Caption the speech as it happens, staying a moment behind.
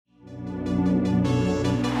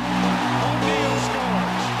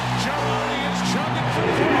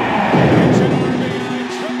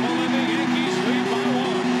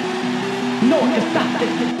can stop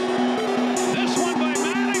this. This one by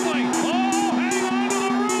Mattingly. Oh, hang on to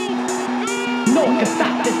the roof. No one can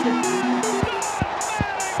stop this.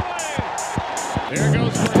 There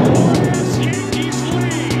goes Gregorius. Yankees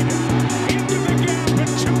lead. Into the gap,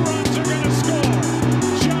 and 2 runs are going to score.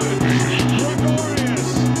 Judge, Gregorius,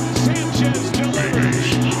 Sanchez delivers.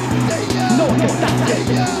 No one can stop this.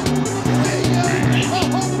 A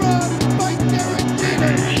home run by Derek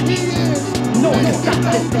Jeter. He is No one can stop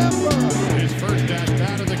this. November. His first at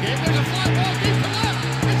bat of the game. There's a fly ball deep to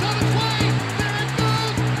left. It's on its way. There it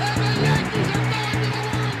goes. And the Yankees are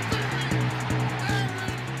going to the World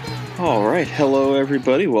Series. All right. Hello,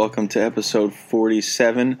 everybody. Welcome to episode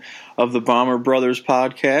 47 of the Bomber Brothers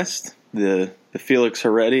podcast, the Felix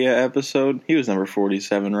Heredia episode. He was number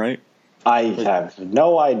 47, right? I have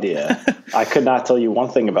no idea. I could not tell you one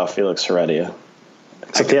thing about Felix Heredia.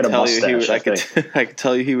 Except he had a mustache, I think. I could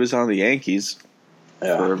tell you he was on the Yankees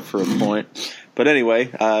for a point. But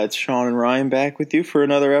anyway, it's Sean and Ryan back with you for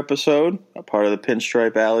another episode, a part of the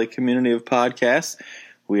Pinstripe Alley community of podcasts.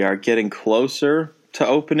 We are getting closer to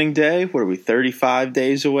opening day. What are we, 35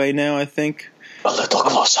 days away now, I think? A little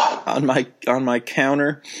closer. On my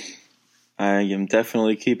counter. I am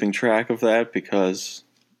definitely keeping track of that because,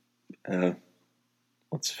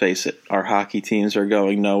 let's face it, our hockey teams are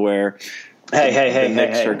going nowhere. The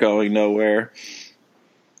Knicks are going nowhere.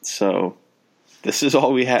 So this is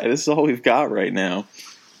all we have. This is all we've got right now.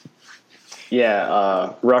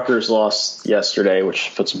 Yeah, Rutgers lost yesterday,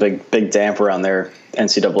 which puts a big damper on their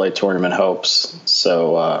NCAA tournament hopes.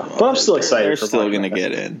 So, but I'm still excited. They're still going to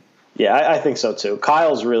get in. Yeah, I think so too.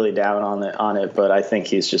 Kyle's really down on it, but I think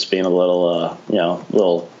he's just being a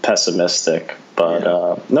little pessimistic.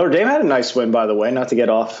 But Notre Dame had a nice win, by the way. Not to get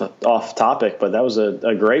off topic, but that was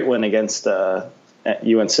a great win against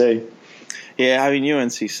UNC. Yeah, I mean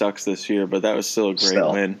UNC sucks this year, but that was still a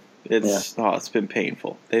great win. It's been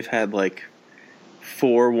painful. They've had like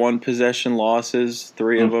 4 one-possession losses,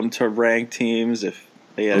 3 of them to ranked teams. If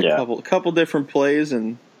they had a couple different plays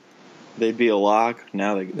and they'd be a lock.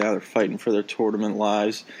 Now they're fighting for their tournament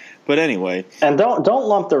lives. But anyway, and don't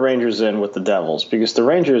lump the Rangers in with the Devils, because the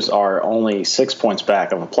Rangers are only 6 points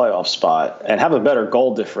back of a playoff spot and have a better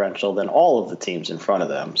goal differential than all of the teams in front of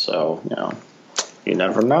them. So you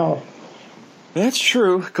never know. That's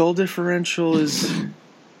true. Goal differential is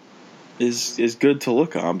good to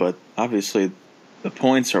look on, but obviously the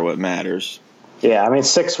points are what matters. Yeah, I mean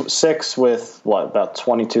six with about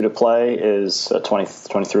 22 to play is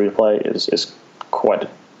 23 to play is quite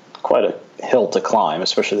a hill to climb,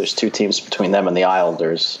 especially there's 2 teams between them and the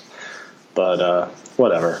Islanders. But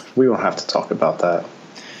whatever, we won't have to talk about that.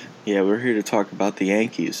 Yeah, we're here to talk about the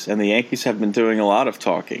Yankees, and the Yankees have been doing a lot of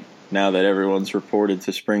talking now that everyone's reported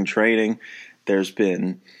to spring training. There's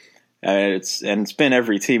been it's been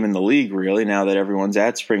every team in the league really now that everyone's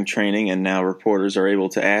at spring training, and now reporters are able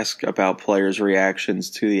to ask about players' reactions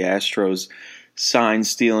to the Astros sign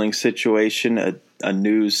stealing situation, a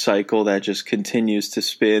news cycle that just continues to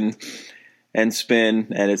spin, and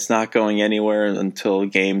it's not going anywhere until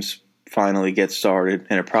games finally get started,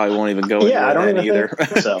 and it probably won't even go anywhere I don't even either.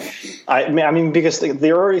 think so. I mean, because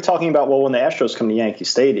they're already talking about, when the Astros come to Yankee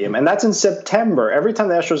Stadium, and that's in September. Every time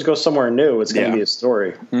the Astros go somewhere new, it's going to be a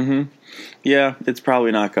story. Mm-hmm. Yeah, it's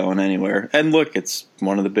probably not going anywhere. And look, it's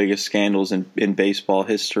one of the biggest scandals in baseball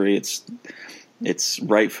history. It's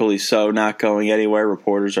rightfully so not going anywhere.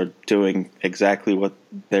 Reporters are doing exactly what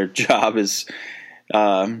their job is,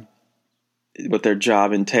 what their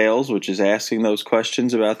job entails, which is asking those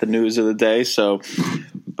questions about the news of the day. So,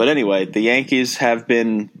 but anyway, the Yankees have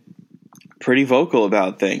been pretty vocal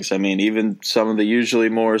about things. I mean, even some of the usually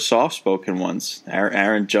more soft-spoken ones.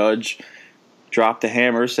 Aaron Judge dropped the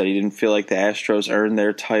hammer, said he didn't feel like the Astros earned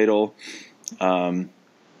their title. Stanton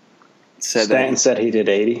said he did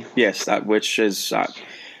 80. Yes, which is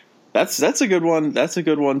that's a good one. That's a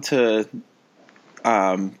good one to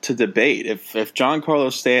debate. If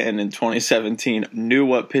Giancarlo Stanton in 2017 knew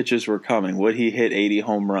what pitches were coming, would he hit 80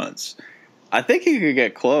 home runs? I think he could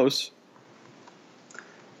get close.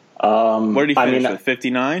 What did he finish with,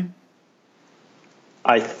 59?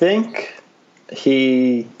 I think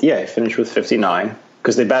he finished with 59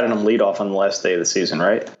 because they batted him leadoff on the last day of the season,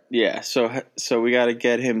 right? Yeah, so we got to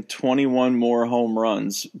get him 21 more home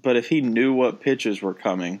runs. But if he knew what pitches were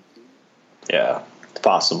coming, yeah, it's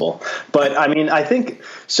possible. But I mean, I think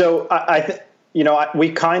so.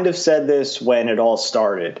 We kind of said this when it all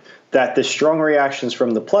started, that the strong reactions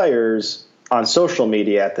from the players on social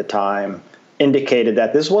media at the time indicated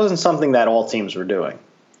that this wasn't something that all teams were doing.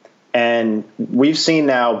 And we've seen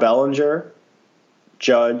now Bellinger,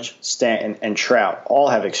 Judge, Stanton, and Trout all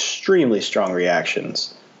have extremely strong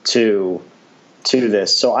reactions to to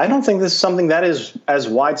this. So I don't think this is something that is as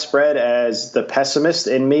widespread as the pessimist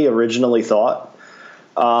in me originally thought.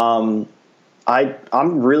 I'm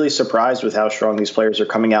really surprised with how strong these players are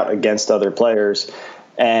coming out against other players,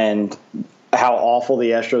 and how awful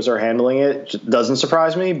the Astros are handling it doesn't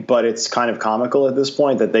surprise me, but it's kind of comical at this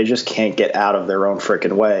point that they just can't get out of their own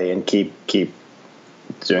freaking way and keep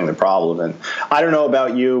doing the problem. And I don't know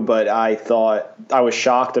about you, but I was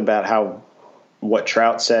shocked about what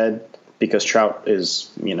Trout said, because Trout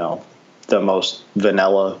is, the most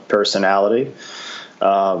vanilla personality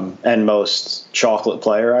and most chocolate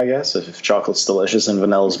player, I guess, if chocolate's delicious and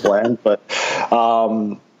vanilla's bland. But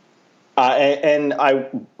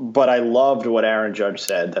I loved what Aaron Judge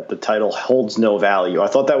said, that the title holds no value. I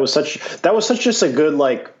thought that was such just a good,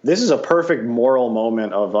 this is a perfect moral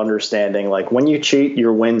moment of understanding. Like, when you cheat,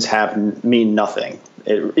 your wins mean nothing.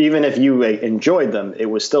 Even if you enjoyed them, it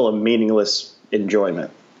was still a meaningless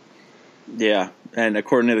enjoyment. Yeah, and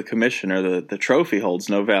according to the commissioner, the trophy holds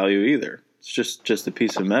no value either. It's just a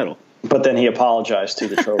piece of metal. But then he apologized to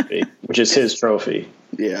the trophy, which is his trophy.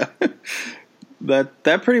 Yeah.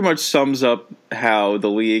 That pretty much sums up how the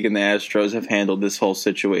league and the Astros have handled this whole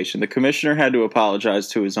situation. The commissioner had to apologize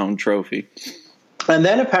to his own trophy. And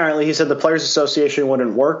then apparently he said the Players Association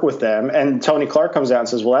wouldn't work with them, and Tony Clark comes out and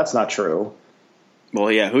says, well, that's not true.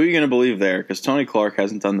 Well, yeah, who are you going to believe there? Because Tony Clark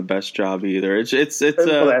hasn't done the best job either. Well, that's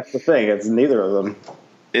the thing. It's neither of them.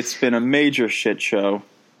 It's been a major shit show.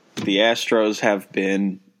 The Astros have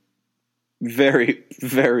been very,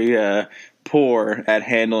 very poor at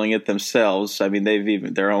handling it themselves. I mean,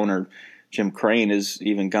 their owner, Jim Crane, has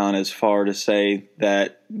even gone as far to say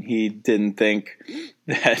that he didn't think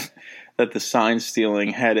that the sign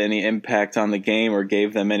stealing had any impact on the game or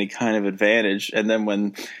gave them any kind of advantage. And then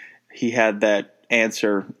when he had that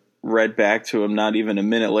answer read back to him, not even a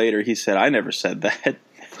minute later, he said, I never said that.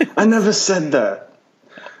 I never said that.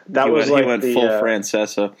 He went full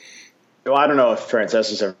Francesa. Well, I don't know if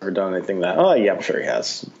Francesa's ever done anything that. Oh, yeah, I'm sure he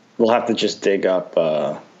has. We'll have to just dig up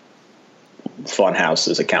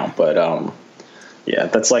Funhouse's account, but yeah,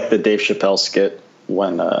 that's like the Dave Chappelle skit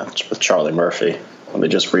with Charlie Murphy when they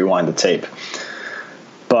just rewind the tape.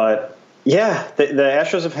 But yeah, the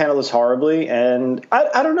Astros have handled this horribly, and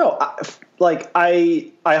I don't know. I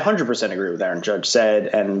 100% agree with Aaron Judge said,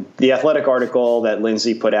 and the Athletic article that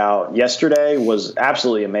Lindsay put out yesterday was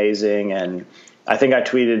absolutely amazing. And I think I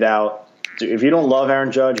tweeted out, if you don't love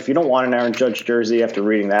Aaron Judge, if you don't want an Aaron Judge jersey after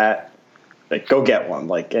reading that, go get one.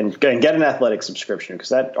 And get an Athletic subscription, because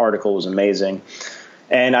that article was amazing.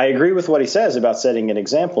 And I agree with what he says about setting an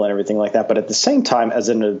example and everything like that. But at the same time, as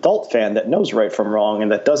an adult fan that knows right from wrong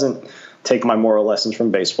and that doesn't take my moral lessons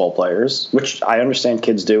from baseball players, which I understand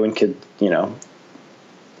kids do, and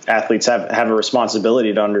athletes have a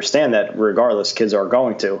responsibility to understand that regardless, kids are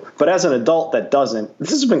going to. But as an adult that doesn't,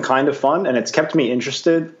 this has been kind of fun, and it's kept me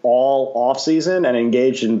interested all off season and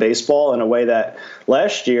engaged in baseball in a way that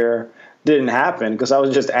last year didn't happen because I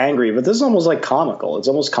was just angry. But this is almost like comical. It's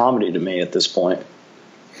almost comedy to me at this point.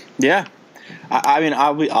 Yeah. I mean,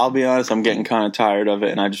 I'll be honest, I'm getting kind of tired of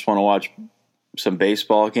it, and I just want to watch some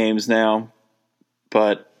baseball games now.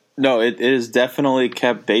 But no, it has definitely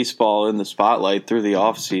kept baseball in the spotlight through the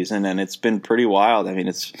off season, and it's been pretty wild. I mean,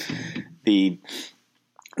 it's the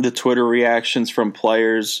Twitter reactions from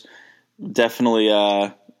players definitely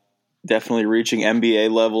reaching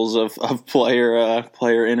NBA levels of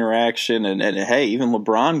player interaction, and hey, even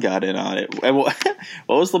LeBron got in on it. And what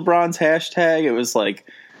was LeBron's hashtag? It was like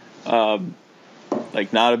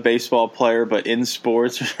not a baseball player, but in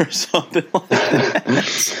sports or something like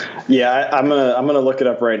that. Yeah, I'm gonna look it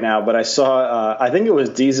up right now. But I saw, I think it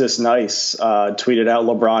was Jesus Nice tweeted out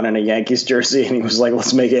LeBron in a Yankees jersey, and he was like,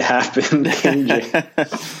 "Let's make it happen."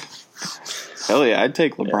 Hell yeah, I'd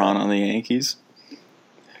take LeBron on the Yankees.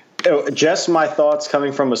 Just my thoughts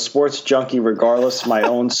coming from a sports junkie, regardless my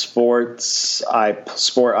own sport I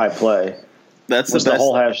play. That's the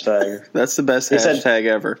whole hashtag. That's the best hashtag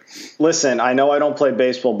ever. Listen, I know I don't play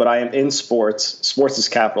baseball, but I am in sports. Sports is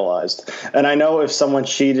capitalized. And I know if someone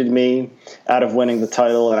cheated me out of winning the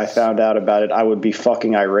title and I found out about it, I would be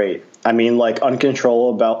fucking irate. I mean, like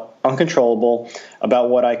uncontrollable about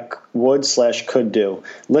what I would/could do.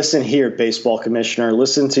 Listen here, baseball commissioner.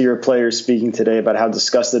 Listen to your players speaking today about how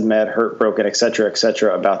disgusted, mad, hurt, broken, et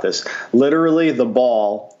cetera, about this. Literally the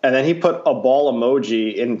ball. And then he put a ball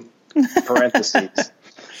emoji in parentheses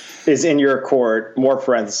is in your court, more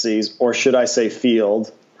parentheses, or should I say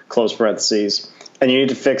field, close parentheses, and you need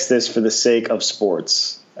to fix this for the sake of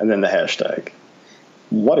sports, and then the hashtag.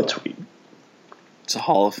 What a tweet. It's a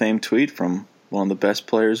Hall of Fame tweet from one of the best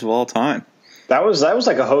players of all time. That was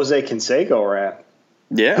like a Jose Canseco rant.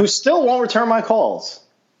 Yeah. who still won't return my calls.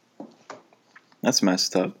 That's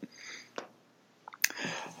messed up.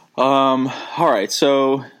 All right,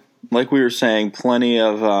 so like we were saying, plenty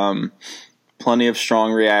of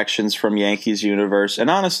strong reactions from Yankees universe, and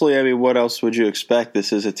honestly, I mean, what else would you expect?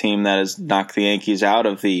 This is a team that has knocked the Yankees out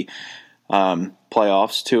of the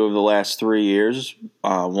playoffs 2 of the last 3 years.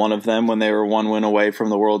 One of them when they were 1 win away from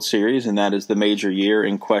the World Series, and that is the major year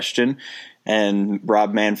in question. And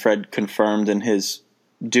Rob Manfred confirmed in his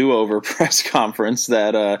do-over press conference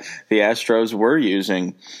that the Astros were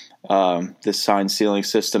using this sign stealing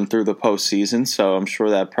system through the postseason. So I'm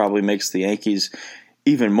sure that probably makes the Yankees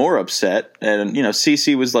even more upset. And,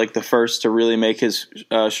 CeCe was like the first to really make his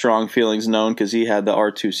strong feelings known because he had the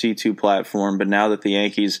R2C2 platform. But now that the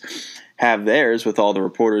Yankees have theirs with all the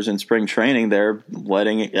reporters in spring training, they're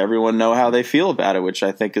letting everyone know how they feel about it, which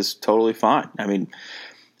I think is totally fine. I mean,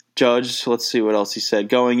 Judge, let's see what else he said.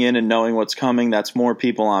 Going in and knowing what's coming, that's more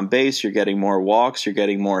people on base. You're getting more walks. You're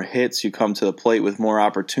getting more hits. You come to the plate with more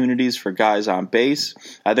opportunities for guys on base.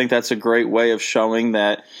 I think that's a great way of showing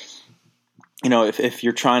that, if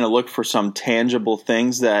you're trying to look for some tangible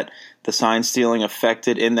things that the sign stealing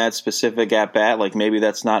affected in that specific at-bat, like maybe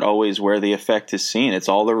that's not always where the effect is seen. It's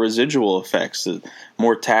all the residual effects,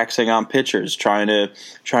 more taxing on pitchers, trying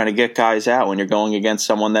to get guys out when you're going against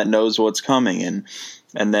someone that knows what's coming,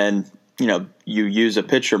 and then you use a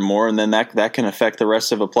pitcher more, and then that can affect the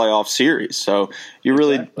rest of a playoff series. So you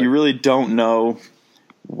really don't know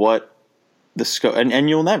what the scope, and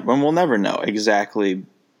we'll never know exactly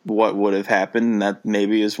what would have happened, and that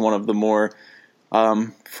maybe is one of the more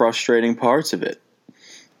frustrating parts of it.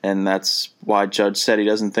 And that's why Judge said he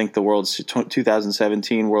doesn't think the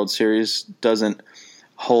 2017 World Series doesn't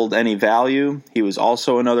hold any value. He was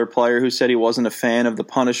also another player who said he wasn't a fan of the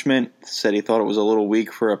punishment, said he thought it was a little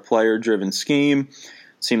weak for a player-driven scheme.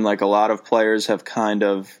 It seemed like a lot of players have kind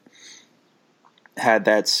of had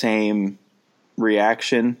that same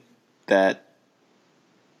reaction, that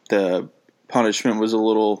the punishment was a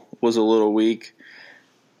little weak.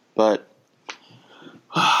 But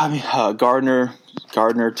I mean, Gardner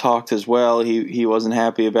talked as well. He wasn't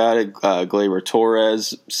happy about it. Gleyber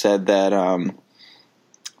Torres said that.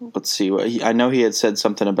 Let's see. I know he had said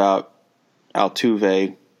something about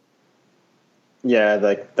Altuve. Yeah,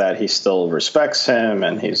 that he still respects him,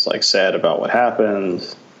 and he's sad about what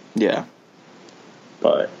happened. Yeah,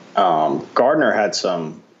 but Gardner had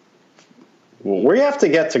some. We have to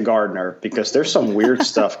get to Gardner because there's some weird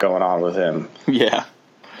stuff going on with him. Yeah.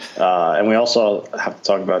 And we also have to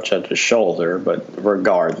talk about Judge's shoulder, but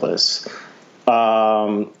regardless.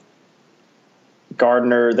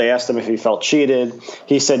 Gardner, they asked him if he felt cheated.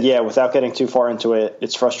 He said, yeah, without getting too far into it,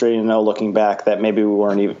 it's frustrating to know looking back that maybe we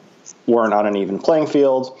weren't on an even playing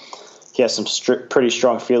field. He has some pretty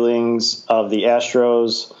strong feelings of the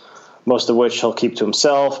Astros, most of which he'll keep to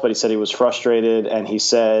himself, but he said he was frustrated, and he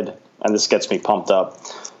said, and this gets me pumped up,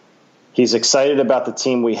 he's excited about the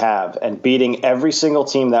team we have and beating every single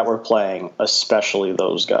team that we're playing, especially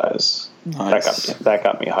those guys. Nice. That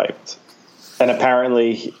got me hyped. And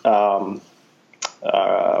apparently,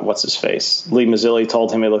 what's his face? Lee Mazzilli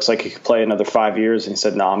told him it looks like he could play another 5 years, and he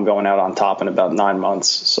said, "No, I'm going out on top in about 9 months."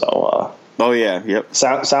 So, oh yeah, yep.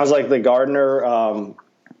 Sounds like the Gardner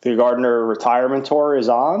retirement tour is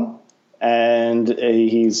on, and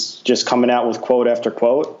he's just coming out with quote after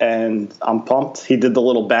quote, and I'm pumped. He did the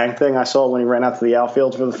little bang thing I saw when he ran out to the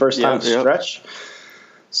outfield for the first time to stretch.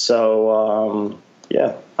 So,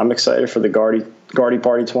 yeah, I'm excited for the Gardy Party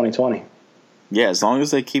 2020. Yeah, as long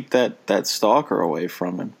as they keep that stalker away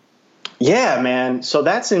from him. Yeah, man. So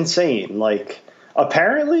that's insane.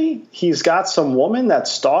 Apparently he's got some woman that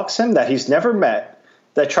stalks him that he's never met,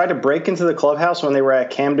 that tried to break into the clubhouse when they were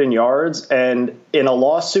at Camden Yards, and in a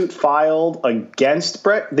lawsuit filed against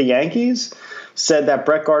the Yankees, said that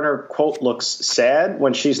Brett Gardner, quote, looks sad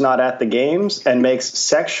when she's not at the games and makes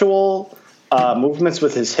sexual movements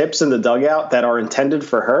with his hips in the dugout that are intended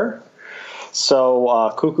for her.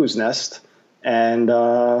 So cuckoo's nest. And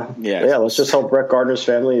let's just hope Brett Gardner's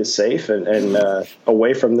family is safe and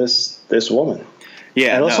away from this woman.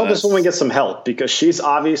 Yeah, and let's hope this woman gets some help, because she's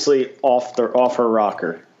obviously off her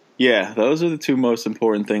rocker. Yeah, those are the two most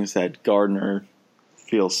important things, that Gardner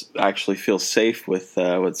feels safe with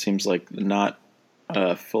what seems like not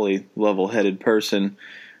a fully level-headed person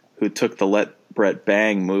who took the Let Brett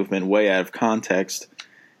Bang movement way out of context,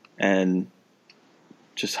 and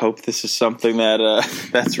just hope this is something that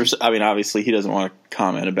I mean, obviously he doesn't want to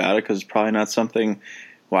comment about it because it's probably not something.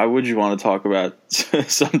 Why would you want to talk about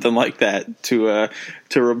something like that to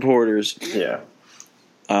reporters? Yeah.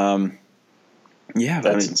 Yeah,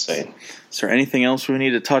 That's insane. Is there anything else we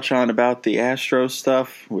need to touch on about the Astros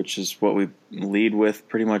stuff, which is what we lead with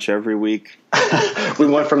pretty much every week? We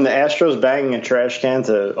went from the Astros banging a trash can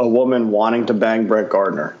to a woman wanting to bang Brett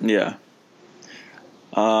Gardner. Yeah.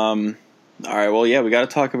 All right, well, yeah, we got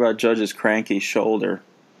to talk about Judge's cranky shoulder.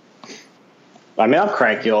 I mean, I'm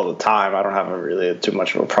cranky all the time. I don't have really too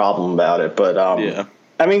much of a problem about it. But, Yeah.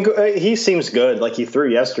 I mean, he seems good. Like, he threw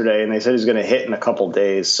yesterday, and they said he's going to hit in a couple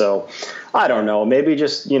days. So, I don't know. Maybe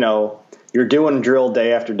just, you're doing a drill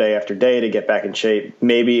day after day after day to get back in shape.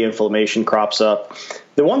 Maybe inflammation crops up.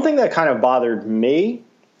 The one thing that kind of bothered me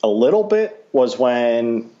a little bit was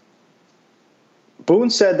when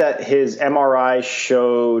Boone said that his MRI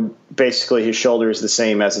showed basically his shoulder is the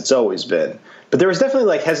same as it's always been. But there was definitely,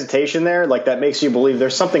 like, hesitation there. Like, that makes you believe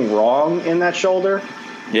there's something wrong in that shoulder.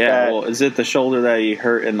 Yeah, well, is it the shoulder that he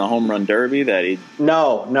hurt in the home run derby that he?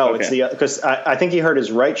 No, Okay. it's because I think he hurt his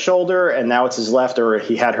right shoulder and now it's his left, or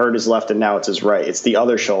he had hurt his left and now it's his right. It's the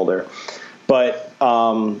other shoulder. But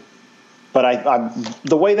I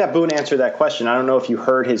the way that Boone answered that question, I don't know if you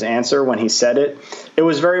heard his answer when he said it. It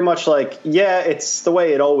was very much like, yeah, it's the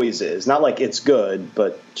way it always is. Not like it's good,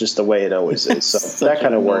 but just the way it always is. So that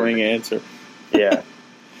kind of worked. Answer. Yeah.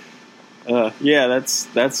 Yeah,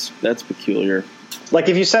 that's peculiar. Like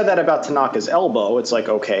if you said that about Tanaka's elbow, it's like,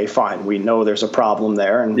 okay, fine, we know there's a problem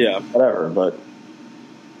there, and whatever. But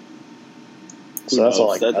so that's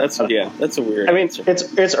all. That's a weird. I mean, answer.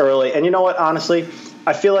 it's early, and you know what? Honestly,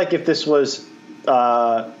 I feel like if this was,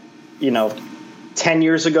 10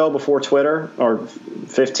 years ago before Twitter, or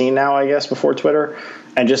 15 now, I guess, before Twitter,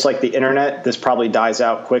 and just like the internet, this probably dies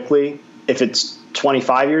out quickly. If it's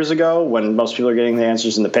 25 years ago, when most people are getting the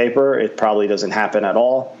answers in the paper, it probably doesn't happen at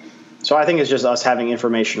all. So I think it's just us having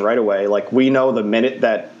information right away. Like, we know the minute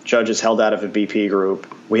that Judge is held out of a BP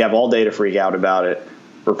group, we have all day to freak out about it.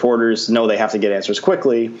 Reporters know they have to get answers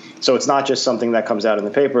quickly. So it's not just something that comes out in the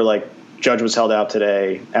paper like, Judge was held out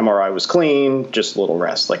today, MRI was clean, just a little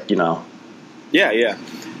rest, Yeah.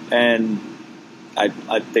 And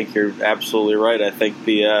I think you're absolutely right. I think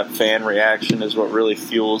the fan reaction is what really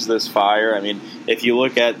fuels this fire. I mean, if you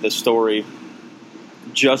look at the story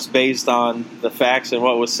just based on the facts and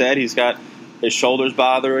what was said, he's got his shoulders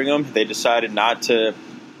bothering him. They decided to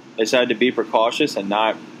be precautious and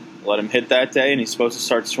not let him hit that day, and he's supposed to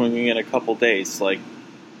start swinging in a couple days.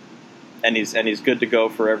 And he's good to go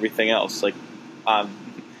for everything else. But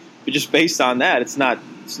just based on that, it's not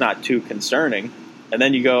too concerning. And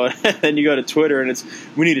then you go to Twitter, and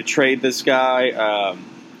we need to trade this guy.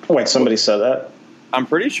 Wait, somebody said that? I'm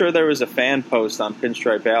pretty sure there was a fan post on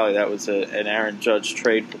Pinstripe Alley that was an Aaron Judge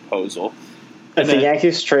trade proposal. If the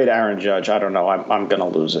Yankees trade Aaron Judge, I don't know. I'm going to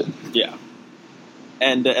lose it. Yeah.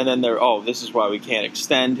 And then this is why we can't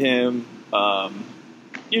extend him.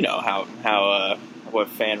 You know how what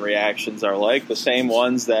fan reactions are like. The same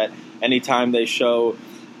ones that anytime there's a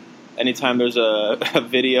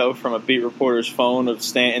video from a beat reporter's phone of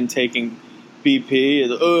Stanton taking BP,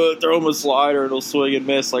 throw him a slider, it'll swing and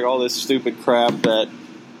miss, like all this stupid crap that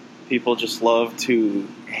people just love to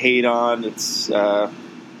hate on. It's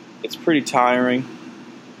pretty tiring,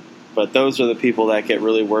 but those are the people that get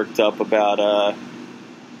really worked up about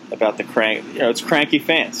the crank. It's cranky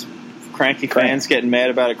fans. Cranky fans getting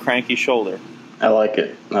mad about a cranky shoulder. I like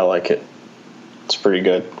it. It's pretty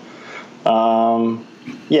good. I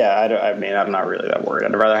mean, I'm not really that worried.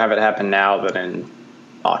 I'd rather have it happen now than in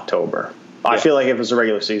October. I feel like if it was a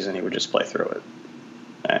regular season, he would just play through it.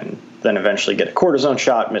 And then eventually get a cortisone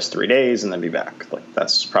shot, miss 3 days, and then be back. Like,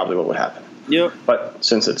 that's probably what would happen. Yep. But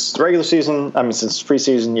since it's the regular season, since it's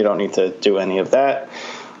preseason, you don't need to do any of that.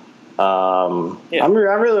 I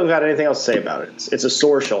really don't got anything else to say about it. It's a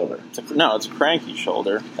sore shoulder. It's a cranky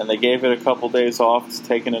shoulder, and they gave it a couple days off. It's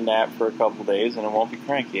taking a nap for a couple days, and it won't be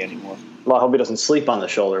cranky anymore. Well, I hope he doesn't sleep on the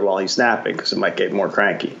shoulder while he's snapping, because it might get more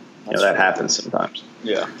cranky. That happens sometimes.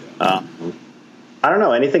 Yeah. I don't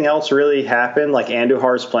know. Anything else really happened? Like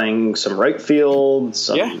Andujar's playing some right field.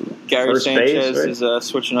 Gary first Sanchez base, right? is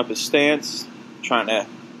switching up his stance, trying to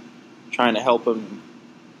help him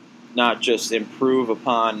not just improve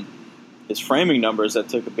upon his framing numbers that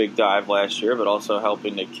took a big dive last year, but also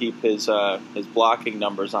helping to keep his blocking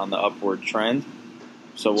numbers on the upward trend.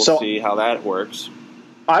 So we'll see how that works.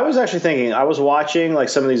 I was actually thinking, I was watching like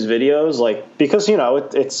some of these videos, like, because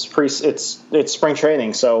it's spring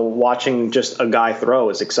training, so watching just a guy throw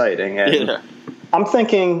is exciting. And I'm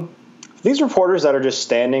thinking, these reporters that are just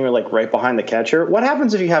standing or like right behind the catcher, what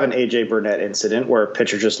happens if you have an AJ Burnett incident where a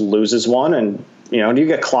pitcher just loses one and you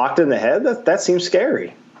get clocked in the head? That seems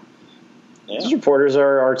scary. Yeah. These reporters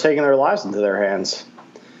are taking their lives into their hands.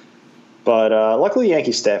 But luckily,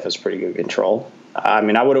 Yankee staff has pretty good control. I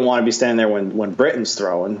mean, I wouldn't want to be standing there when Britton's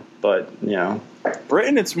throwing, but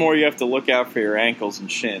Britton, it's more you have to look out for your ankles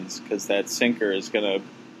and shins because that sinker is going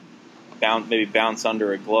to maybe bounce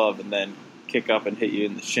under a glove and then kick up and hit you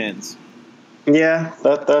in the shins. Yeah,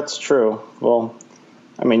 that's true. Well,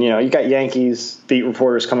 I mean, you got Yankees beat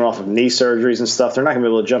reporters coming off of knee surgeries and stuff. They're not going to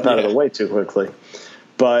be able to jump out of the way too quickly.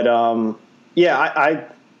 But, I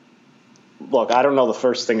look, I don't know the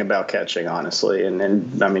first thing about catching, honestly.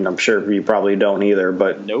 And I mean, I'm sure you probably don't either.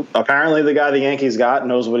 But nope. Apparently the guy the Yankees got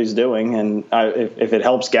knows what he's doing. And if it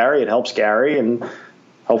helps Gary, it helps Gary. And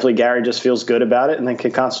hopefully Gary just feels good about it and then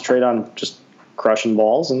can concentrate on just crushing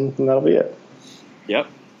balls, and that'll be it. Yep.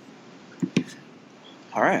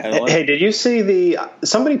 All right. Hey, did you see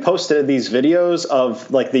somebody posted these videos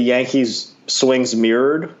of like the Yankees swings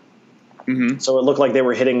mirrored? Mm-hmm. So it looked like they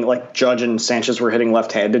were hitting, like Judge and Sanchez were hitting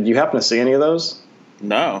left-handed. Did you happen to see any of those?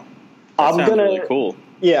 No. That sounds really cool.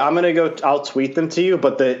 Yeah, I'm gonna go. I'll tweet them to you.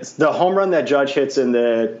 But the home run that Judge hits in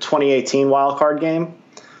the 2018 wild card game,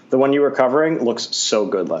 the one you were covering, looks so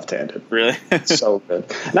good left-handed. Really? So good.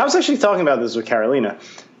 And I was actually talking about this with Carolina.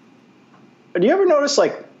 Do you ever notice,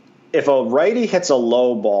 like, if a righty hits a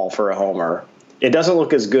low ball for a homer, it doesn't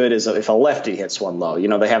look as good as if a lefty hits one low.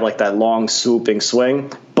 They have like that long swooping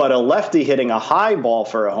swing, but a lefty hitting a high ball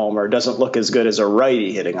for a homer doesn't look as good as a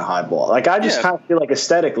righty hitting a high ball. Like, I just kind of feel like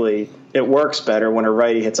aesthetically it works better when a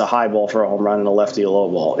righty hits a high ball for a home run and a lefty a low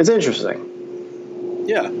ball. It's interesting.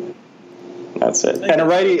 Yeah. That's it. And a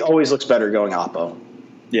righty always looks better going oppo.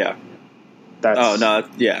 Yeah.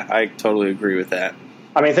 I totally agree with that.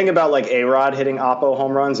 I mean, think about like A-Rod hitting oppo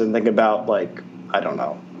home runs, and think about like, I don't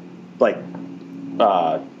know, like,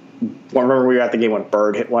 remember we were at the game when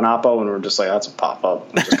Bird hit one oppo and we were just like, that's a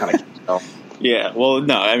pop-up. Just kind of going. Yeah, well,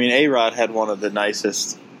 no, I mean, A-Rod had one of the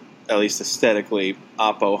nicest, at least aesthetically,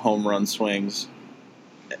 oppo home run swings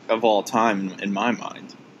of all time in my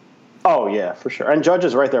mind. Oh, yeah, for sure. And Judge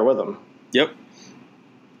is right there with him. Yep.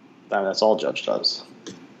 I mean, that's all Judge does.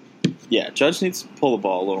 Yeah, Judge needs to pull the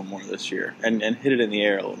ball a little more this year and hit it in the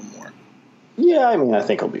air a little more. Yeah, I mean, I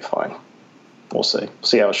think he'll be fine. We'll see.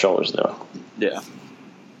 See how his shoulders do. Yeah.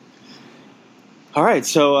 All right,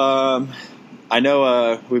 so I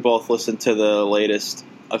know we both listened to the latest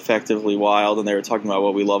Effectively Wild, and they were talking about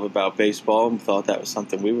what we love about baseball, and thought that was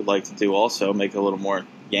something we would like to do also, make it a little more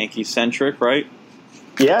Yankee-centric, right?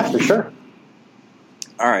 Yeah, for sure.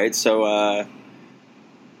 All right, so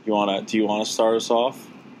do you want to start us off?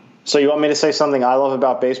 So you want me to say something I love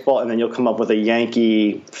about baseball, and then you'll come up with a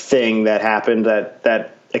Yankee thing that happened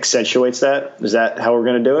that accentuates that? Is that how we're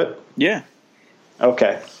going to do it? Yeah.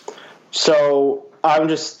 Okay. So I'm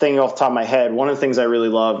just thinking off the top of my head, one of the things I really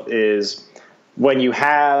love is when you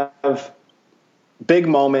have big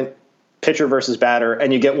moment, pitcher versus batter,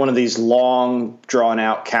 and you get one of these long,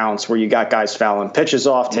 drawn-out counts where you got guys fouling pitches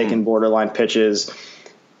off, taking borderline pitches,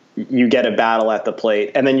 you get a battle at the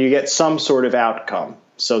plate, and then you get some sort of outcome.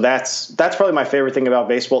 So that's probably my favorite thing about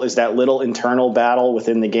baseball is that little internal battle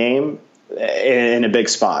within the game in a big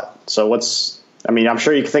spot. So I'm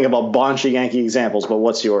sure you can think of a bunch of Yankee examples, but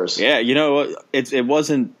what's yours? Yeah, it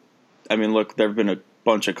wasn't – I mean, look, there have been a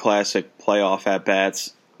bunch of classic playoff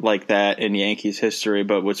at-bats like that in Yankees history,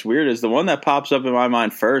 but what's weird is the one that pops up in my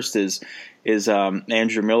mind first is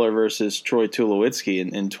Andrew Miller versus Troy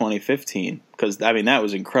Tulowitzki in 2015, because, I mean, that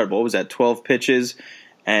was incredible. It was at 12 pitches,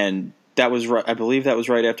 and that was right, I believe that was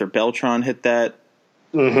right after Beltran hit that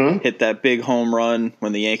big home run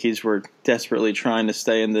when the Yankees were desperately trying to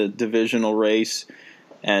stay in the divisional race.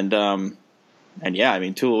 And yeah, I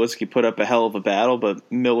mean, Tulowitzki put up a hell of a battle, but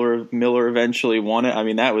Miller eventually won it. I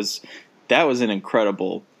mean, that was an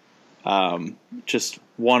incredible, just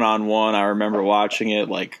one-on-one. I remember watching it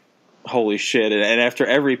like, holy shit. And after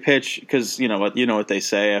every pitch, because you know what they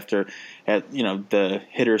say, the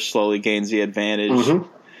hitter slowly gains the advantage.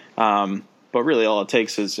 But really all it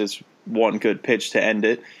takes is one good pitch to end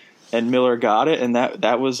it, and Miller got it, and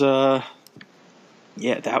that was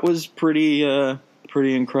pretty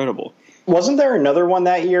incredible. Wasn't there another one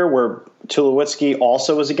that year where Tulowitzki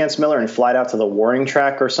also was against Miller and flied out to the warning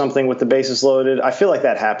track or something with the bases loaded? I feel like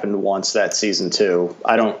that happened once that season too.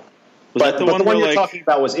 I don't. But the one you're talking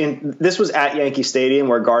about was this was at Yankee Stadium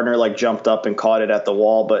where Gardner jumped up and caught it at the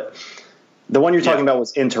wall, but the one you're talking about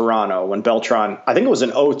was in Toronto when Beltran, I think it was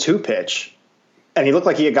an 0-2 pitch, and he looked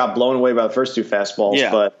like he had got blown away by the first two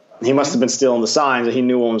fastballs, but he must have been stealing the signs and he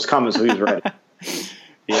knew one was coming, so he was ready.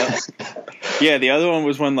 Yeah, the other one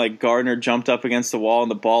was when Gardner jumped up against the wall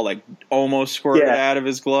and the ball almost squirted out of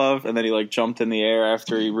his glove, and then he jumped in the air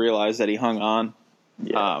after he realized that he hung on.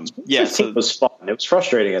 So it was fun. It was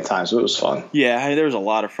frustrating at times, but it was fun. Yeah, I mean, there was a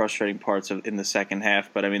lot of frustrating parts in the second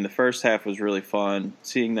half, but I mean, the first half was really fun.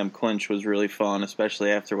 Seeing them clinch was really fun,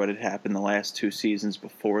 especially after what had happened the last 2 seasons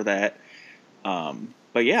before that.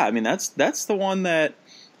 But yeah, I mean, that's the one that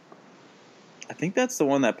I think that's the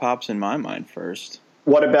one that pops in my mind first.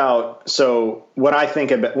 What about, so when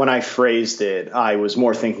I phrased it, I was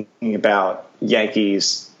more thinking about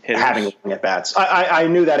Yankees Hitters. having long at bats. I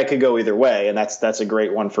knew that it could go either way, and that's a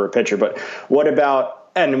great one for a pitcher. But what about,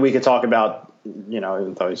 and we could talk about,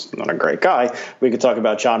 even though he's not a great guy, we could talk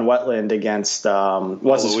about John Wetland against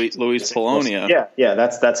Luis Polonia. Yeah,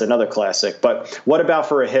 that's another classic. But what about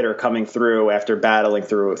for a hitter coming through after battling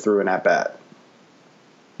through an at bat?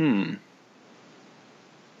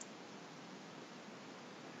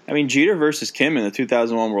 I mean, Jeter versus Kim in the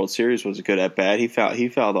 2001 World Series was a good at bat. He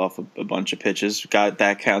fouled off a bunch of pitches, got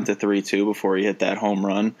that count to 3-2 before he hit that home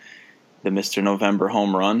run, the Mr. November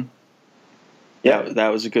home run. Yeah, that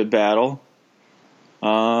was a good battle.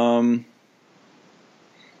 Tino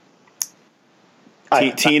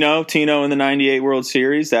in the '98 World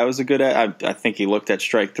Series, that was a good. I think he looked at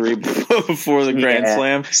strike 3 before the Grand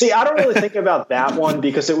Slam. See, I don't really think about that one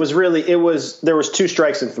because there was 2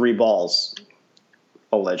 strikes and 3 balls.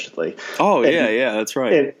 Allegedly. Oh, yeah, that's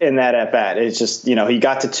right. In that at bat, it's just, he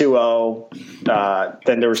got to 2-0.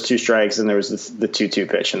 Then there was 2 strikes, and there was the 2-2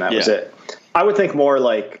 pitch, and that was it. I would think more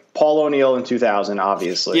like Paul O'Neill in 2000,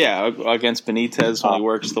 obviously. Yeah, against Benitez when he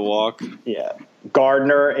works the walk. Yeah,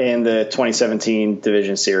 Gardner in the 2017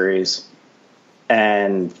 Division Series,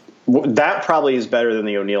 and that probably is better than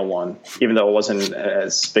the O'Neill one, even though it wasn't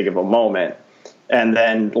as big of a moment. And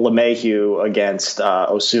then LeMahieu against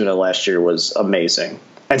Osuna last year was amazing.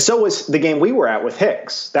 And so was the game we were at with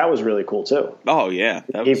Hicks. That was really cool, too. Oh, yeah.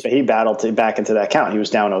 He battled back into that count. He was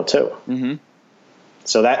down 0-2. Mm-hmm.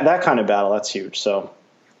 So that kind of battle, that's huge. So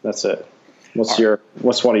that's it. What's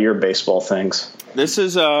one of your baseball things? This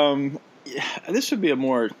is this would be a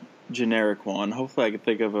more generic one. Hopefully I can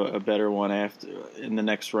think of a better one in the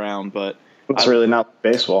next round. But it's really not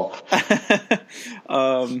baseball.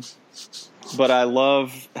 But I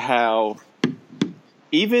love how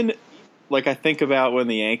even like I think about when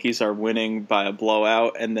the Yankees are winning by a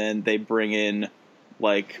blowout and then they bring in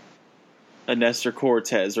like a Nestor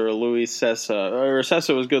Cortez or a Luis Sessa, or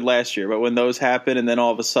Sessa was good last year, but when those happen and then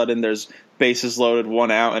all of a sudden there's bases loaded,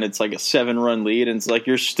 1 out, and it's like a 7-run lead, and it's like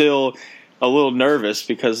you're still a little nervous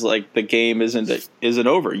because like the game isn't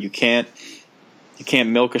over. You can't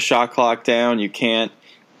milk a shot clock down. You can't.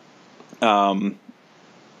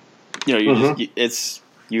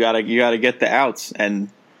 You gotta get the outs, and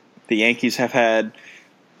the Yankees have had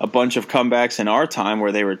a bunch of comebacks in our time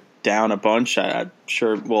where they were down a bunch. I'm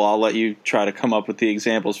sure. Well, I'll let you try to come up with the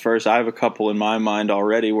examples first. I have a couple in my mind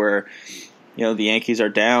already where the Yankees are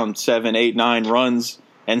down 7, 8, 9 runs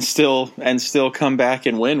and still come back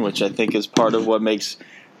and win, which I think is part of what makes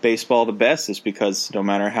baseball the best. Is because no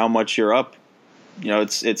matter how much you're up,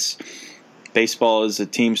 it's. Baseball is a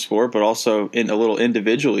team sport, but also a little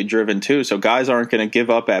individually driven too. So guys aren't going to give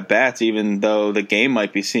up at bats, even though the game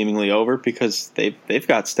might be seemingly over, because they've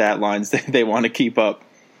got stat lines they want to keep up.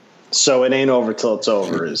 So it ain't over till it's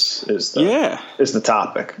over is the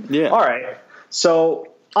topic. Yeah. All right.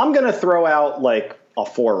 So I'm going to throw out like a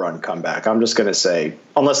 4-run comeback. I'm just going to say,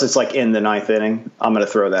 unless it's like in the 9th inning, I'm going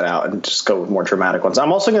to throw that out and just go with more dramatic ones.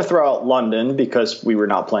 I'm also going to throw out London because we were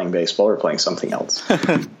not playing baseball. We were playing something else.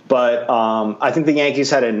 But I think the Yankees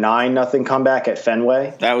had a 9-0 comeback at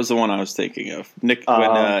Fenway. That was the one I was thinking of.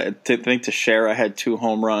 I think Teixeira had 2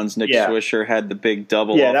 home runs. Nick Swisher had the big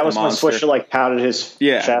double. Yeah, that was when Swisher like pounded his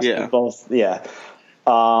chest with both. Yeah.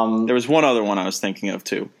 There was one other one I was thinking of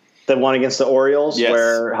too. The one against the Orioles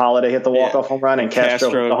where Holiday hit the walk-off home run and Castro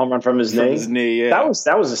hit the home run from his knee. Yeah. That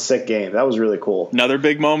was a sick game. That was really cool. Another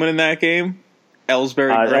big moment in that game.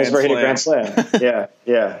 Ellsbury hit a grand slam.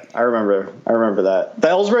 Yeah. I remember that. The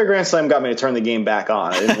Ellsbury grand slam got me to turn the game back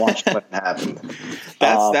on. I didn't watch when it happened.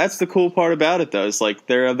 That's the cool part about it, though. It's like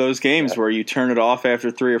there are those games where you turn it off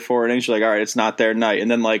after 3 or 4 innings. You're like, all right, it's not their night,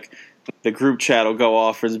 and then like the group chat will go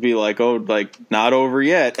off and be like, oh, like not over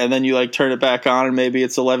yet, and then you like turn it back on, and maybe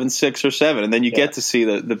it's 11-6 or 7, and then you get to see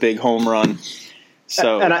the big home run.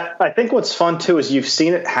 So, and I think what's fun too is you've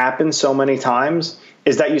seen it happen so many times.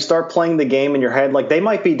 Is that you start playing the game in your head, like they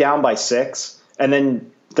might be down by 6, and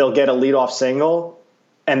then they'll get a leadoff single,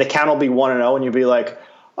 and the count will be 1-0, and you'll be like,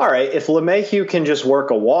 all right, if LeMahieu can just work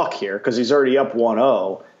a walk here because he's already up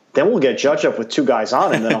 1-0, then we'll get Judge up with 2 guys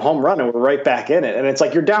on and then a home run, and we're right back in it. And it's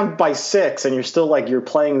like you're down by 6, and you're still like you're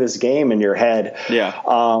playing this game in your head. Yeah.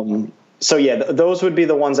 So those would be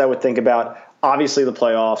the ones I would think about. obviously the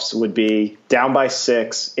playoffs would be down by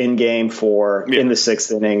 6 in game 4 in the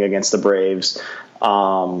 6th inning against the Braves.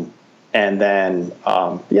 And then,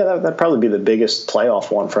 that'd probably be the biggest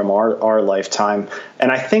playoff one from our lifetime.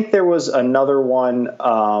 And I think there was another one.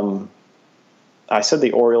 I said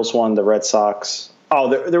the Orioles won, the Red Sox. Oh,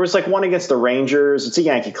 there was like one against the Rangers. It's a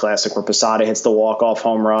Yankee Classic where Posada hits the walk-off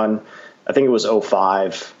home run. I think it was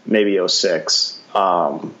 05, maybe 06.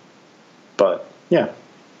 But, yeah.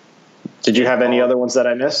 Did you have any other ones that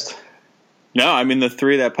I missed? No, I mean, the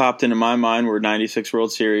 3 that popped into my mind were 96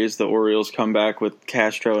 World Series, the Orioles comeback with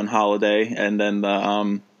Castro and Holiday, and then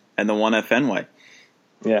the one at Fenway.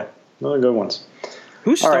 Yeah, those are good ones.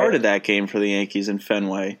 Who started that game for the Yankees in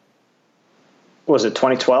Fenway? Was it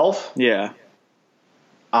 2012? Yeah.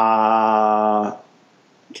 Can't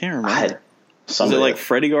remember. Was it like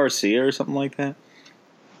Freddie Garcia or something like that?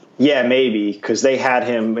 Yeah, maybe, because they had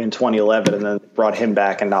him in 2011 and then brought him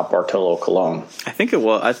back and not Bartolo Colon. I think it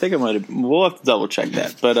was. I think it might have. We'll have to double check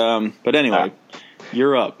that. But anyway,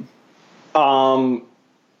 you're up. So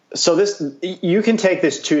you can take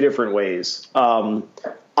this 2 different ways.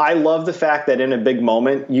 I love the fact that in a big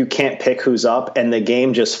moment you can't pick who's up, and the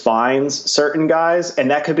game just finds certain guys,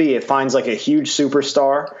 and that could be it finds like a huge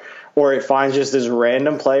superstar, or it finds just this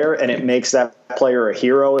random player and it makes that player a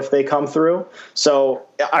hero if they come through. So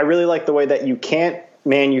I really like the way that you can't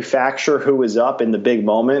manufacture who is up in the big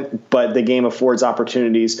moment, but the game affords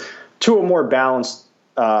opportunities to a more balanced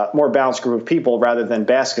group of people rather than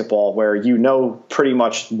basketball where pretty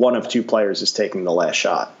much one of 2 players is taking the last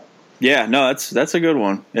shot. Yeah, no, that's a good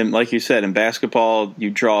one. And like you said, in basketball, you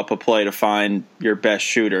draw up a play to find your best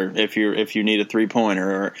shooter if you need a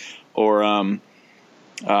 3-pointer or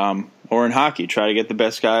in hockey, try to get the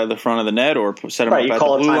best guy at the front of the net or set him up at the blue line. You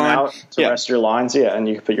call a timeout to rest your lines, and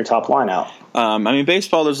you can put your top line out. I mean,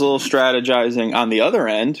 baseball, there's a little strategizing on the other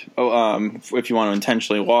end. If you want to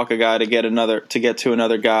intentionally walk a guy to get to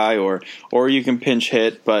another guy, or you can pinch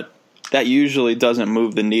hit, but that usually doesn't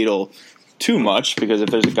move the needle too much because if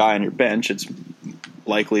there's a guy on your bench, it's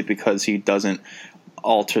likely because he doesn't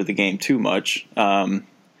alter the game too much.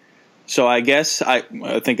 So I guess I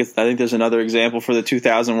think there's another example for the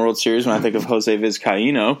 2000 World Series when I think of Jose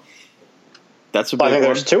Vizcaíno. That's a big I think one.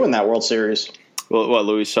 there's 2 in that World Series. Well, what,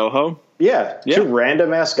 Luis Sojo? Yeah, 2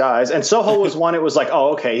 random-ass guys. And Sojo was one, it was like,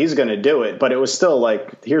 oh, okay, he's going to do it. But it was still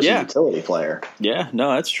like, here's a utility player. Yeah,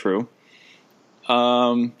 no, that's true.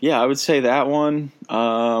 I would say that one.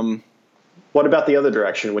 What about the other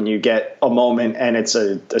direction when you get a moment and it's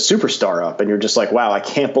a superstar up and you're just like, wow, I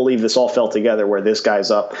can't believe this all fell together where this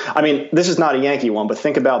guy's up. I mean, this is not a Yankee one, but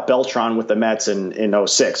think about Beltran with the Mets in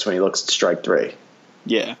 06 when he looks at strike 3.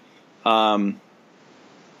 Yeah. Well,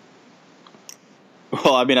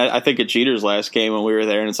 I mean, I think at Jeter's last game when we were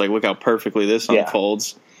there and it's like, look how perfectly this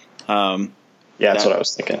unfolds. That's what I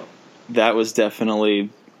was thinking. That's definitely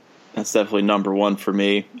number 1 for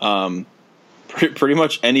me. Pretty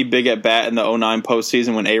much any big at bat in the 2009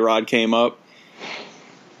 postseason when A-Rod came up.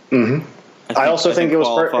 Mm-hmm. I also think it was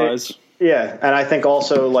perfect. Yeah, and I think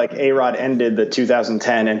also like A-Rod ended the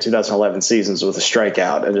 2010 and 2011 seasons with a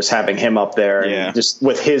strikeout, and just having him up there and just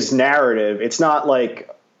with his narrative, it's not like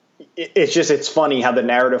it's funny how the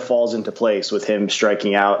narrative falls into place with him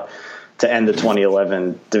striking out to end the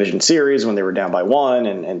 2011 division series when they were down by 1,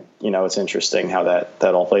 and it's interesting how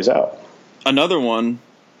that all plays out. Another one.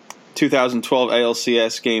 2012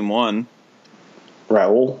 ALCS Game 1.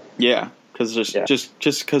 Raul? Yeah, because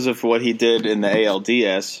just because of what he did in the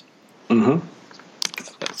ALDS. Mm-hmm.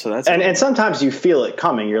 So that's and sometimes you feel it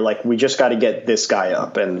coming. You're like, we just got to get this guy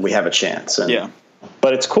up, and we have a chance.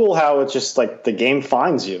 But it's cool how it's just like the game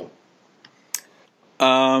finds you.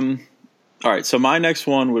 All right, so my next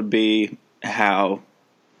one would be how,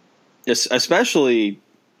 especially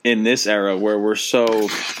in this era where we're so,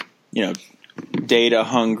 data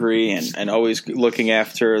hungry and always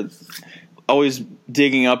always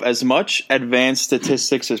digging up as much advanced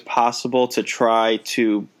statistics as possible to try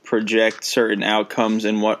to project certain outcomes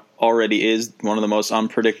in what already is one of the most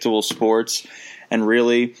unpredictable sports. And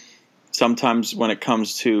really, sometimes when it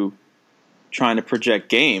comes to trying to project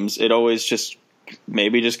games, it always just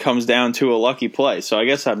comes down to a lucky play. So I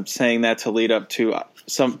guess I'm saying that to lead up to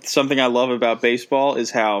something I love about baseball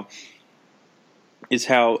is how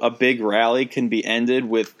a big rally can be ended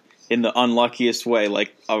in the unluckiest way,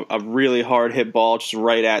 like a really hard hit ball just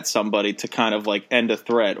right at somebody to kind of like end a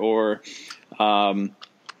threat, or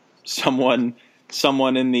someone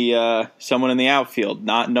in the outfield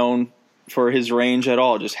not known for his range at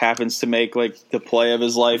all just happens to make like the play of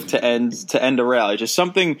his life to end a rally. Just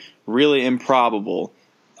something really improbable.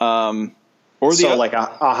 Or so like a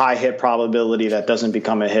high hit probability that doesn't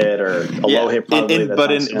become a hit, or a low hit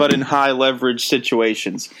probability. But in high leverage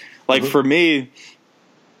situations, like for me,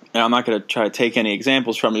 and I'm not going to try to take any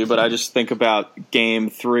examples from you, but I just think about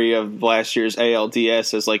Game 3 of last year's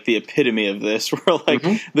ALDS as like the epitome of this, where like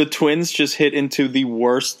the Twins just hit into the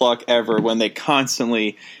worst luck ever when they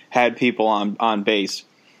constantly had people on base.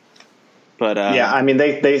 But yeah, I mean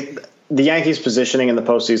the Yankees' positioning in the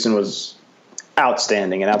postseason was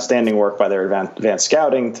outstanding work by their advanced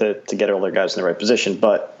scouting to get all their guys in the right position.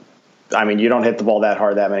 But I mean, you don't hit the ball that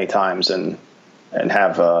hard that many times and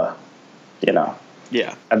have have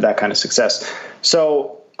that kind of success.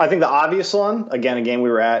 So I think the obvious one, again, a game we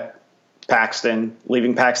were at, Paxton,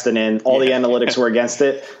 leaving Paxton in, all the analytics were against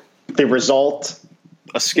it. The result,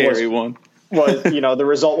 a scary one, was the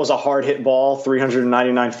result was a hard hit ball,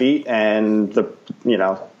 399 feet, and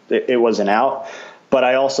it wasn't out. But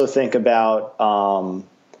I also think about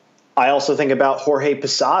Jorge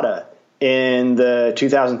Posada in the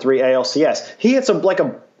 2003 ALCS. He hits a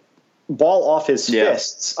ball off his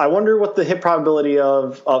fists. I wonder what the hit probability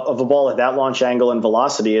of a ball at that launch angle and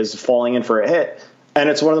velocity is falling in for a hit. And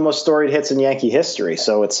it's one of the most storied hits in Yankee history.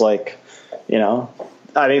 So it's like, I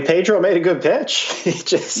mean, Pedro made a good pitch. He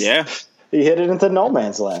hit it into no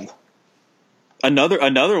man's land.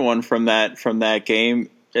 Another one from that game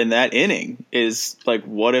in that inning is like,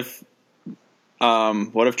 what if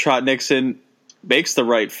Trot Nixon makes the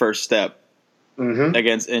right first step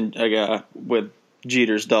with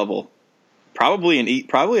Jeter's double?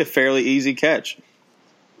 Probably a fairly easy catch.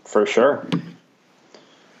 For sure.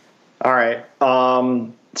 All right.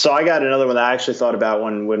 So I got another one that I actually thought about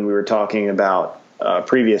when we were talking about a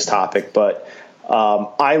previous topic, but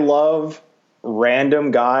I love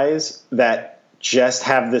random guys that just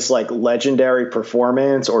have this like legendary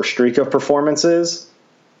performance or streak of performances,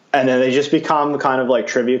 and then they just become kind of like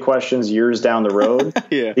trivia questions years down the road.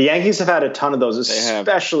 Yeah. The Yankees have had a ton of those,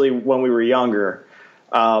 especially when we were younger,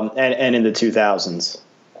 and in the 2000s.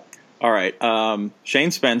 All right. Shane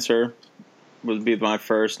Spencer would be my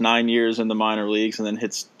first 9 years in the minor leagues, and then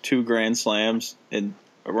hits 2 grand slams. And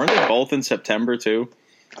weren't they both in September too?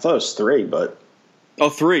 I thought it was 3, but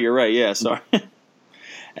 3. You're right. Yeah, sorry.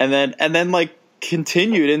 and then like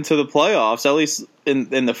continued into the playoffs, at least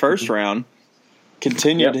in the first round.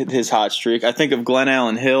 Continued his hot streak. I think of Glenn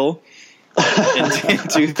Allen Hill in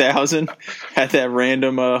 2000, had that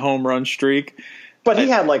random home run streak. But he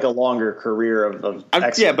had like a longer career of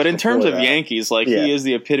yeah, but in terms of Yankees, like he is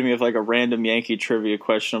the epitome of like a random Yankee trivia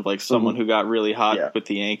question of like someone who got really hot with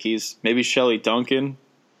the Yankees. Maybe Shelley Duncan.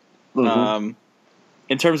 In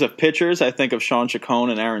terms of pitchers, I think of Sean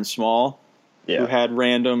Chacon and Aaron Small, who had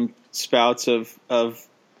random spouts of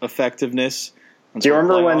effectiveness. Do you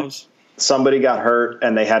remember when somebody got hurt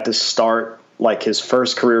and they had to start like his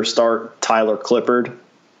first career start, Tyler Clippard?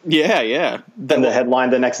 Yeah. And the headline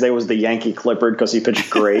the next day was the Yankee Clippard because he pitched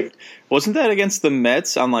great. Wasn't that against the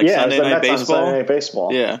Mets on like Sunday Night Baseball? On Sunday Night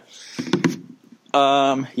Baseball. Yeah.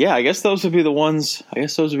 I guess those would be the ones.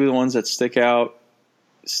 That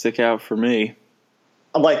stick out for me.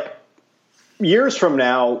 Like years from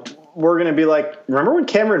now, we're going to be like, remember when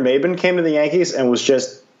Cameron Maybin came to the Yankees and was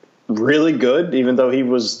just really good, even though he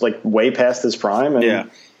was like way past his prime? And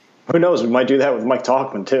who knows? We might do that with Mike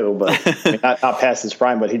Tauchman too, but I mean, not past his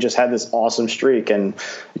prime. But he just had this awesome streak, and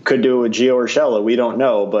could do it with Gio Urshela. We don't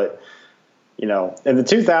know, but in the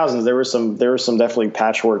 2000s, there were some definitely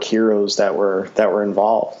patchwork heroes that were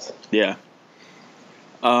involved. Yeah.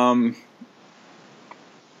 All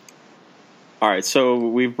right, so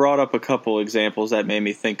we've brought up a couple examples that made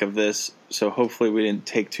me think of this. So hopefully we didn't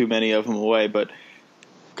take too many of them away. But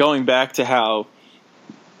going back to how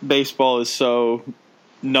baseball is so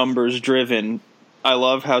numbers driven, I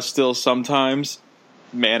love how still sometimes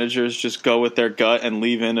managers just go with their gut and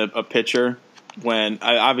leave in a pitcher when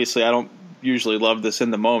I don't usually love this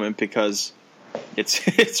in the moment because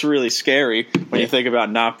it's really scary when you think about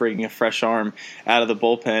not bringing a fresh arm out of the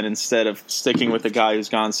bullpen instead of sticking with the guy who's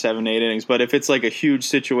gone 7-8 innings. But if it's like a huge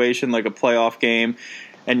situation, like a playoff game,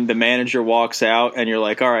 and the manager walks out and you're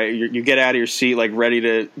like, all right, you get out of your seat, like ready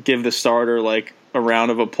to give the starter like a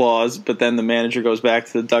round of applause, but then the manager goes back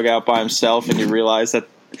to the dugout by himself and you realize that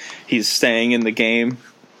he's staying in the game.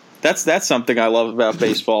 That's something I love about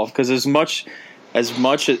baseball, because as much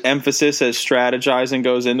emphasis as strategizing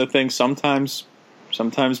goes into things, sometimes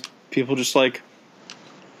people just like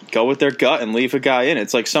go with their gut and leave a guy in.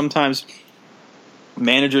 It's like sometimes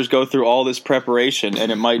managers go through all this preparation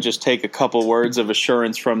and it might just take a couple words of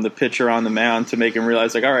assurance from the pitcher on the mound to make him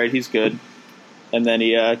realize like, all right, he's good. And then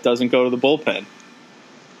he doesn't go to the bullpen.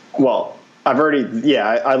 Well,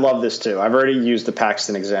 I love this too. I've already used the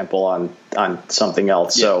Paxton example on something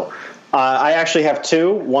else. Yeah. So I actually have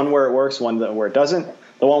two, one where it works, one where it doesn't.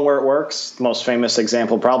 The one where it works, the most famous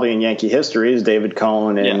example probably in Yankee history is David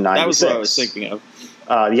Cone in 96. That was what I was thinking of.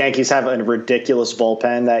 The Yankees have a ridiculous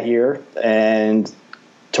bullpen that year, and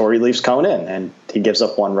Torrey leaves Cone in, and he gives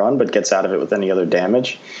up one run but gets out of it with any other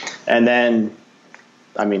damage. And then,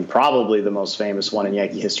 I mean, probably the most famous one in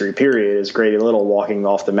Yankee history, period, is Grady Little walking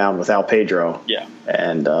off the mound without Pedro. Yeah.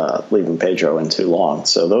 And leaving Pedro in too long.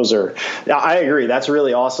 So those are – I agree. That's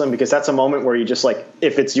really awesome because that's a moment where you just like –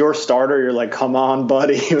 if it's your starter, you're like, come on,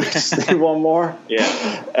 buddy. Just need one more.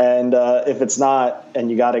 Yeah. And if it's not and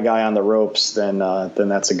you got a guy on the ropes, then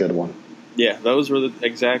that's a good one. Yeah, those were the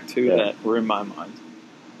exact two that were in my mind.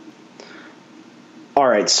 All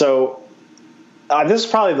right, so this is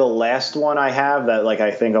probably the last one I have that like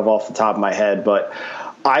I think of off the top of my head, but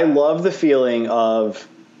I love the feeling of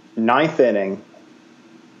ninth inning.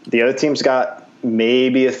 The other team's got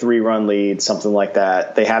maybe a 3-run lead, something like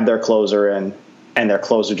that. They have their closer in, and their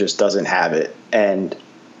closer just doesn't have it. And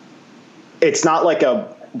it's not like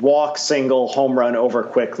a walk, single, home run over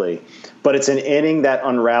quickly, but it's an inning that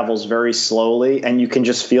unravels very slowly, and you can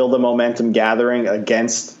just feel the momentum gathering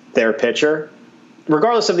against their pitcher.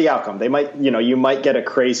 Regardless of the outcome, they might, you might get a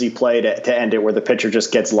crazy play to end it where the pitcher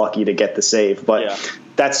just gets lucky to get the save. But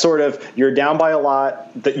that's sort of, you're down by a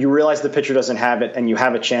lot, that you realize the pitcher doesn't have it, and you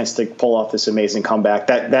have a chance to pull off this amazing comeback.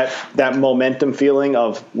 That momentum feeling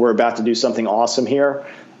of we're about to do something awesome here.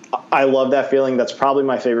 I love that feeling. That's probably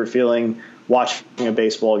my favorite feeling watching a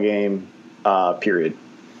baseball game, period.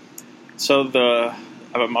 So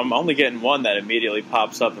I'm only getting one that immediately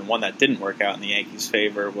pops up, and one that didn't work out in the Yankees'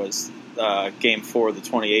 favor was Game 4 of the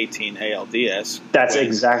 2018 ALDS. That's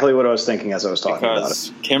exactly what I was thinking as I was talking about it.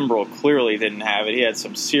 Because Kimbrel clearly didn't have it. He had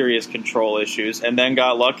some serious control issues, and then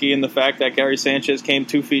got lucky in the fact that Gary Sanchez came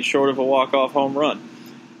 2 feet short of a walk-off home run.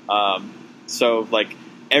 So,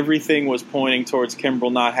 everything was pointing towards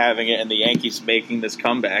Kimbrel not having it and the Yankees making this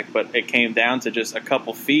comeback, but it came down to just a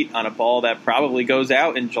couple feet on a ball that probably goes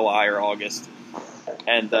out in July or August.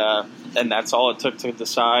 And that's all it took to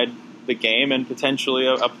decide the game and potentially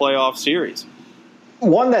a playoff series.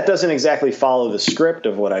 One that doesn't exactly follow the script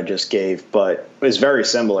of what I just gave, but is very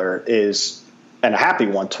similar, is and a happy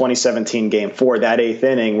one, 2017 Game 4, that 8th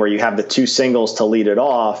inning where you have the 2 singles to lead it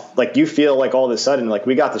off. Like, you feel like all of a sudden, like,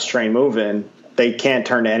 we got this train moving. They can't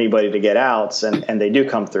turn to anybody to get outs, and they do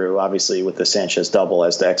come through, obviously, with the Sanchez double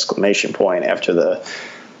as the exclamation point after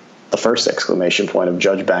the first exclamation point of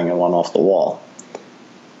Judge banging one off the wall.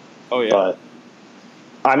 Oh, yeah. But,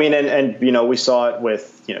 I mean, and we saw it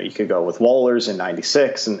with, you could go with Wohlers in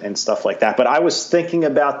 96 and stuff like that. But I was thinking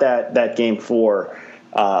about that Game 4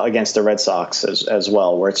 against the Red Sox as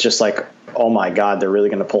well, where it's just like, oh, my God, they're really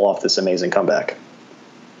going to pull off this amazing comeback.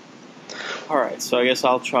 All right, so I guess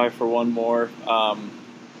I'll try for one more. All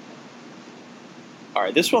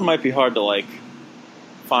right, this one might be hard to,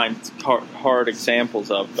 find hard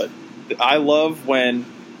examples of, but I love when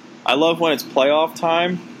it's playoff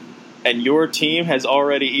time and your team has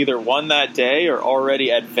already either won that day or already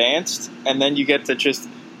advanced, and then you get to just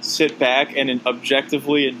sit back and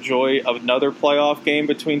objectively enjoy another playoff game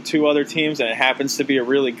between 2 other teams, and it happens to be a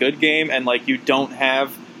really good game, and you don't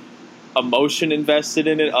have emotion invested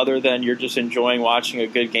in it other than you're just enjoying watching a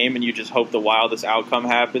good game, and you just hope the wildest outcome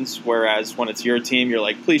happens. Whereas when it's your team, you're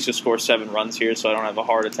like, please just score 7 runs here so I don't have a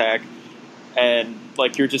heart attack. And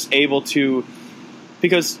you're just able to,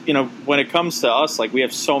 because when it comes to us, we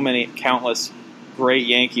have so many countless great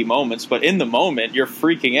Yankee moments, but in the moment you're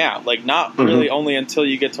freaking out. Not really only until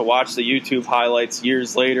you get to watch the YouTube highlights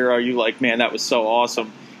years later are you like, man, that was so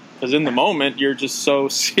awesome. Because in the moment you're just so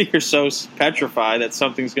petrified that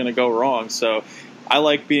something's going to go wrong. So I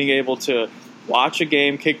like being able to watch a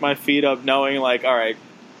game, kick my feet up, knowing all right,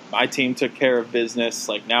 my team took care of business.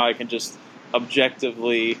 Now I can just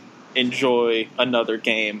objectively enjoy another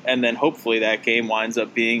game, and then hopefully that game winds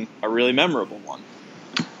up being a really memorable one.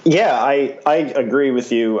 Yeah, I agree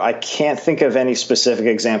with you. I can't think of any specific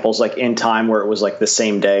examples in time where it was the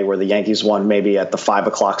same day where the Yankees won maybe at the 5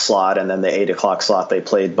 o'clock slot and then the 8 o'clock slot they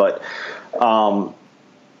played. But,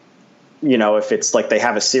 if it's they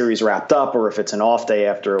have a series wrapped up or if it's an off day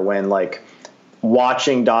after a win,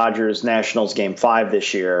 watching Dodgers Nationals Game 5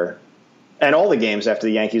 this year and all the games after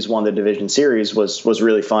the Yankees won the division series was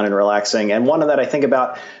really fun and relaxing. And one that I think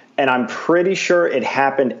about, and I'm pretty sure it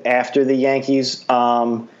happened after the Yankees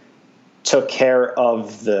took care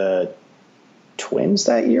of the Twins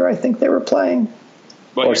that year. I think they were playing.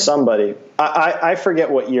 What or year? Somebody. I forget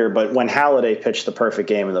what year, but when Halladay pitched the perfect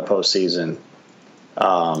game in the postseason,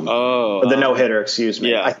 The no-hitter, excuse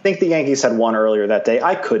me. Yeah. I think the Yankees had one earlier that day.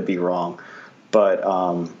 I could be wrong. But,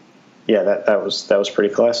 that was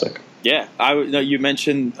pretty classic. Yeah, you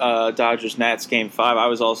mentioned Dodgers-Nats Game 5. I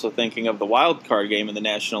was also thinking of the wild card game in the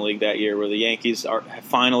National League that year, where the Yankees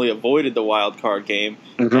finally avoided the wild card game,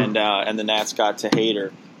 and the Nats got to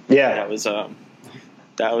Hader. Yeah, that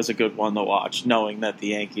was a good one to watch, knowing that the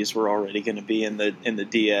Yankees were already going to be in the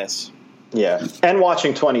DS. Yeah, and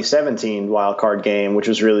watching 2017 wild card game, which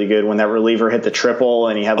was really good when that reliever hit the triple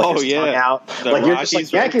and he had his tongue out. You're just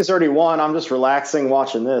like, Yankees already won. I'm just relaxing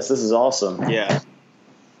watching this. This is awesome. Yeah.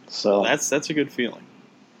 So that's a good feeling,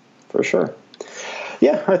 for sure.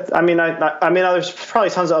 Yeah, I mean, there's probably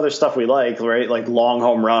tons of other stuff we like, right? Like long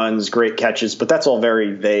home runs, great catches, but that's all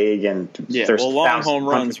very vague. And there's long home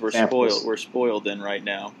runs we're spoiled in right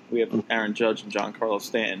now. We have Aaron Judge and Giancarlo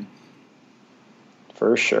Stanton,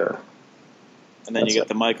 for sure. And then you get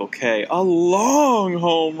the Michael Kay, a long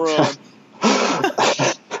home run.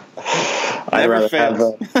 I'd rather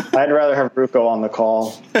have Ruocco on the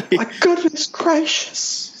call. My goodness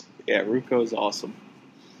gracious! Yeah, Ruocco is awesome.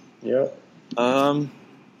 Yep. All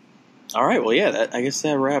right. Well, yeah. I guess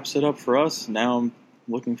that wraps it up for us. Now I'm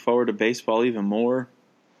looking forward to baseball even more.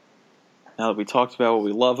 Now that we talked about what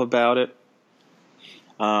we love about it.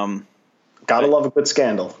 Gotta love a good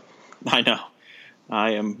scandal. I know.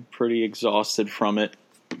 I am pretty exhausted from it.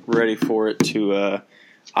 Ready for it to.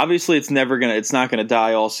 Obviously, it's not going to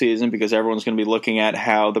die all season because everyone's going to be looking at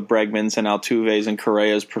how the Bregmans and Altuves and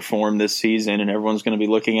Correas perform this season, and everyone's going to be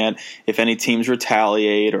looking at if any teams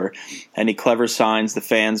retaliate or any clever signs the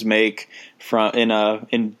fans make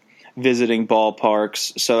in visiting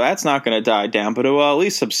ballparks. So that's not going to die down, but it will at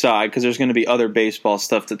least subside because there's going to be other baseball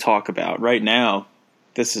stuff to talk about. Right now,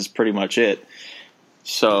 this is pretty much it.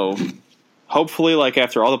 So hopefully,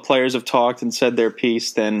 after all the players have talked and said their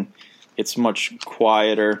piece, then it's much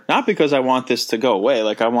quieter. Not because I want this to go away.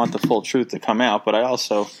 I want the full truth to come out, but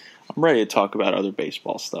I'm ready to talk about other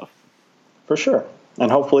baseball stuff. For sure.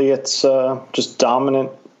 And hopefully it's just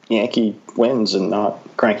dominant Yankee wins and not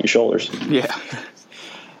cranky shoulders. Yeah.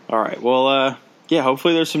 All right. Well,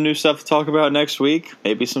 hopefully there's some new stuff to talk about next week.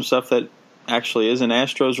 Maybe some stuff that actually isn't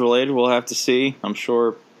Astros related. We'll have to see. I'm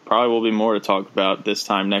sure probably will be more to talk about this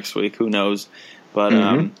time next week. Who knows?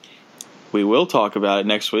 But we will talk about it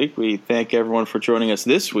next week. We thank everyone for joining us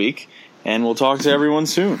this week, and we'll talk to everyone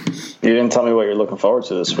soon. You didn't tell me what you're looking forward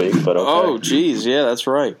to this week, but okay. Oh, geez. Yeah, that's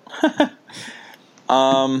right.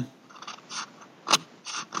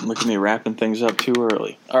 Look at me wrapping things up too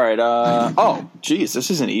early. All right. Geez, this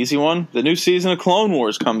is an easy one. The new season of Clone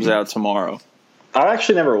Wars comes out tomorrow. I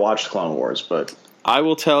actually never watched Clone Wars, but I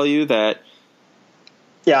will tell you that.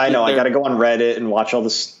 Yeah, I know. I got to go on Reddit and watch all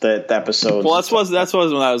the episodes. Well, that's what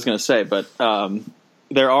I was going to say. But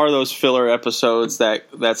there are those filler episodes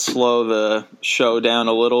that slow the show down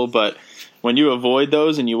a little. But when you avoid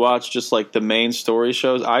those and you watch just the main story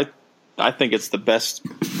shows, I think it's the best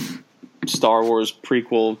Star Wars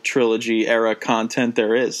prequel trilogy era content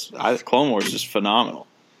there is. Clone Wars is phenomenal.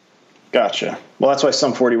 Gotcha. Well, that's why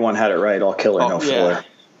Sum 41 had it right. All killer, no filler.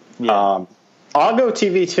 Yeah. I'll go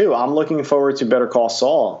TV too. I'm looking forward to Better Call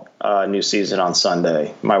Saul new season on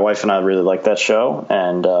Sunday. My wife and I really like that show,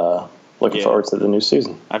 and looking forward to the new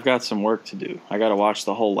season. I've got some work to do. I got to watch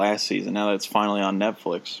the whole last season now that it's finally on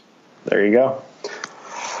Netflix. There you go.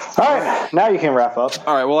 All right, now you can wrap up.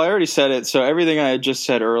 All right, well, I already said it, so everything I had just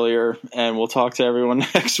said earlier, and we'll talk to everyone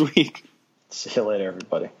next week. See you later,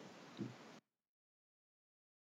 everybody.